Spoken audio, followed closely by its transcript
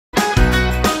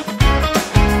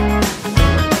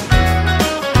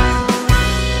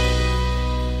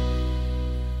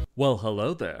Well,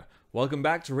 hello there. Welcome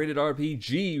back to Rated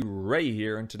RPG. Ray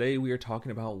here, and today we are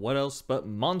talking about what else but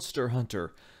Monster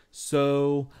Hunter.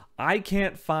 So, I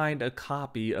can't find a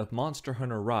copy of Monster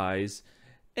Hunter Rise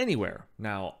anywhere.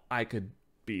 Now, I could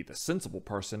be the sensible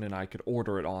person and I could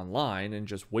order it online and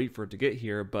just wait for it to get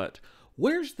here, but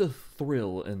where's the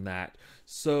thrill in that?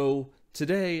 So,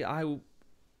 today I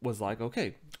was like,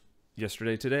 okay,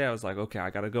 today I was like, okay,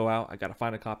 I gotta go out, I gotta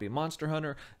find a copy of Monster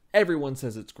Hunter. Everyone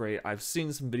says it's great. I've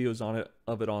seen some videos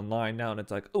of it online now, and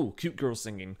it's like, oh, cute girl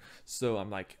singing. So I'm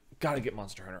like, gotta get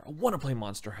Monster Hunter. I want to play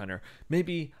Monster Hunter.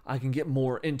 Maybe I can get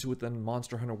more into it than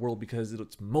Monster Hunter World because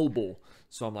it's mobile.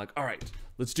 So I'm like, all right,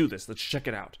 let's do this. Let's check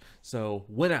it out. So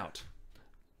went out.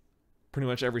 Pretty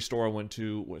much every store I went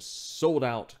to was sold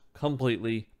out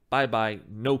completely. Bye-bye,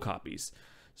 no copies.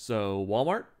 So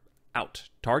Walmart, out.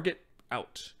 Target,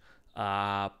 out.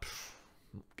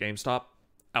 GameStop,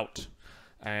 out.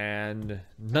 And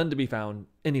none to be found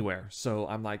anywhere. So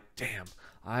I'm like, damn,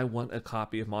 I want a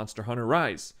copy of Monster Hunter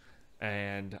Rise.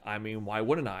 And I mean, why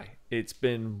wouldn't I? It's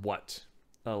been, what,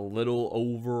 a little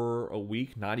over a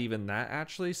week, not even that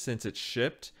actually, since it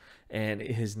shipped. And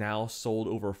it has now sold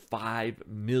over 5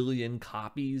 million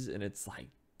copies. And it's like,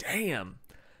 damn,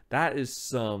 that is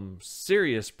some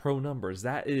serious pro numbers.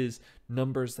 That is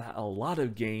numbers that a lot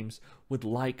of games would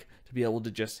like to be able to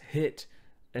just hit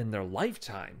in their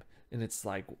lifetime. And it's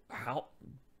like, how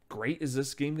great is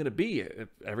this game going to be if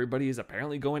everybody is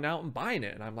apparently going out and buying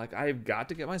it? And I'm like, I've got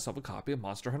to get myself a copy of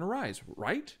Monster Hunter Rise,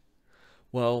 right?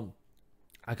 Well,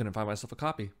 I couldn't find myself a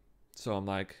copy. So I'm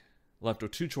like, left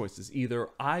with two choices. Either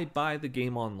I buy the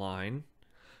game online,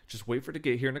 just wait for it to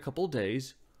get here in a couple of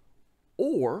days,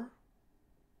 or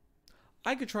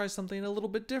I could try something a little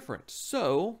bit different.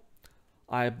 So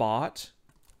I bought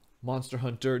Monster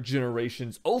Hunter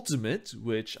Generations Ultimate,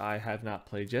 which I have not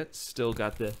played yet. Still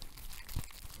got the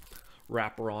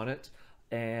wrapper on it.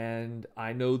 And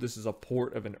I know this is a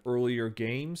port of an earlier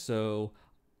game, so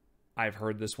I've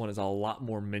heard this one is a lot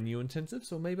more menu intensive,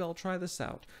 so maybe I'll try this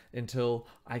out until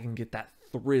I can get that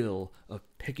thrill of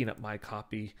picking up my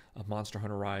copy of Monster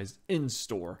Hunter Rise in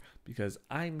store, because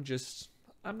I'm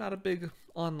not a big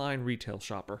online retail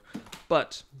shopper.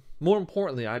 But more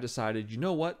importantly, I decided, you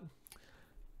know what?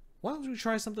 Why don't we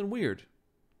try something weird?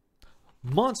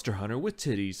 Monster Hunter with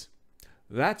titties.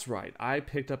 That's right, I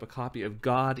picked up a copy of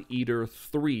God Eater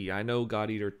 3. I know God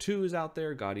Eater 2 is out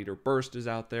there, God Eater Burst is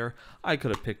out there. I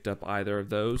could have picked up either of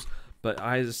those, but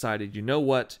I decided, you know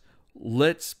what?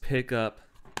 Let's pick up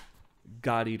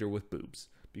God Eater with boobs,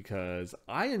 because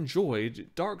I enjoyed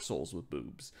Dark Souls with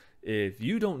boobs. If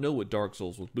you don't know what Dark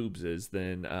Souls with boobs is,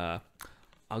 then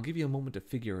I'll give you a moment to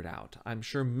figure it out. I'm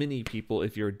sure many people,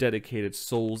 if you're a dedicated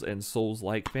Souls and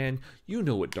Souls-like fan, you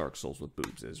know what Dark Souls with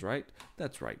boobs is, right?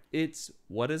 That's right. It's,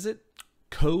 what is it?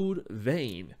 Code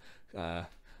Vein. Code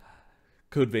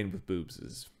Vein with boobs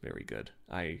is very good.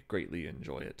 I greatly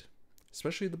enjoy it,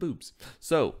 especially the boobs.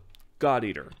 So, God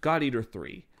Eater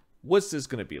 3. What's this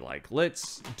going to be like?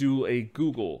 Let's do a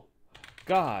Google.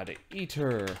 God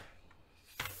Eater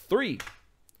 3.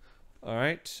 All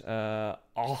right.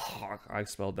 Oh, I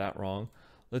spelled that wrong.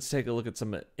 Let's take a look at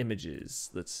some images.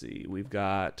 Let's see. We've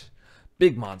got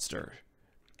Big Monster,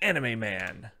 Anime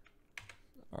Man.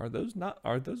 Are those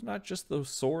not just those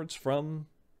swords from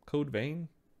Code Vein?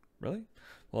 Really?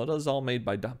 Well, it is all made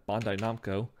by Bandai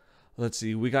Namco. Let's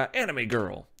see. We got Anime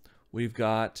Girl. We've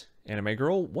got Anime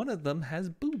Girl. One of them has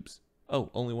boobs. Oh,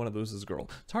 only one of those is a girl.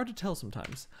 It's hard to tell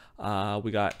sometimes.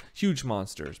 We got huge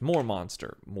monsters, more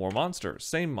monster,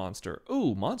 same monster.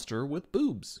 Ooh, monster with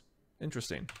boobs.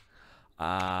 Interesting.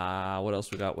 What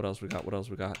else we got?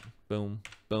 Boom,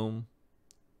 boom.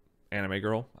 Anime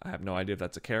girl. I have no idea if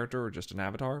that's a character or just an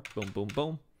avatar. Boom, boom,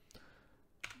 boom.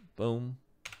 Boom,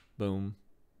 boom.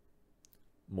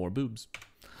 More boobs.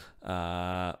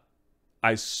 I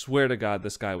swear to God,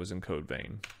 this guy was in Code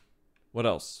Vein. What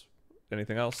else?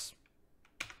 Anything else?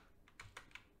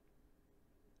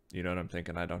 You know what I'm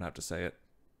thinking. I don't have to say it.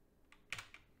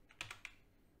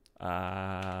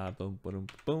 Boom, boom,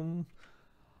 boom.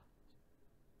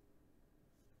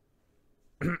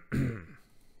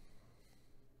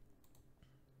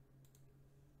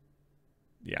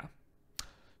 Yeah.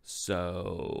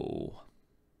 So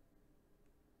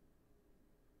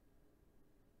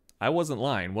I wasn't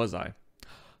lying, was I?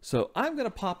 So I'm going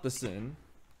to pop this in.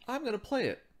 I'm going to play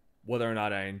it. Whether or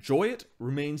not I enjoy it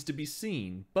remains to be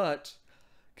seen, but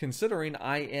considering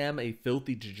I am a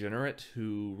filthy degenerate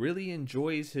who really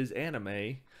enjoys his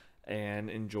anime and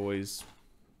enjoys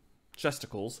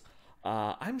chesticles,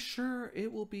 I'm sure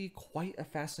it will be quite a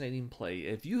fascinating play.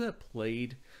 If you have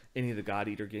played any of the God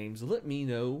Eater games, let me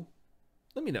know.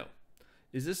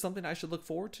 Is this something I should look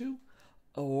forward to?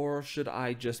 Or should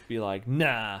I just be like,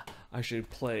 nah, I should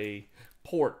play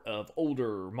port of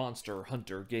older Monster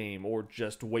Hunter game, or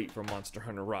just wait for Monster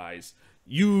Hunter Rise?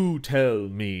 You tell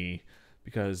me.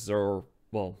 Because they're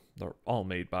all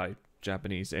made by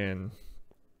Japanese and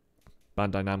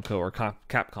Bandai Namco or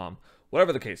Capcom.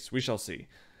 Whatever the case, we shall see.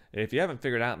 If you haven't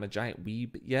figured out I'm a giant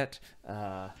weeb yet,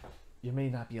 you may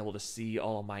not be able to see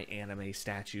all of my anime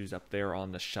statues up there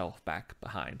on the shelf back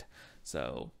behind.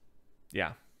 So,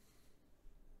 yeah.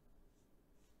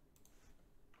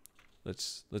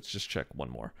 Let's just check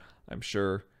one more. I'm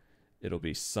sure it'll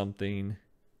be something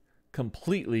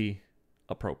completely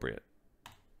appropriate.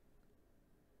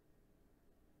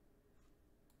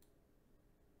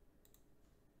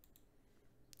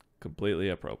 Completely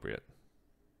appropriate.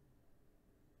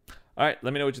 All right,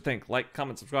 let me know what you think. Like,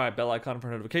 comment, subscribe, bell icon for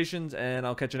notifications, and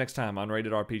I'll catch you next time on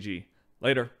Rated RPG.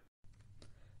 Later.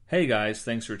 Hey guys,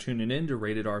 thanks for tuning in to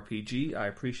Rated RPG. I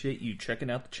appreciate you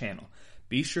checking out the channel.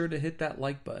 Be sure to hit that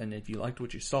like button if you liked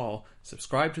what you saw,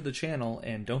 subscribe to the channel,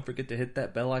 and don't forget to hit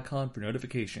that bell icon for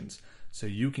notifications so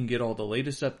you can get all the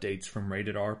latest updates from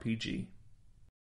Rated RPG.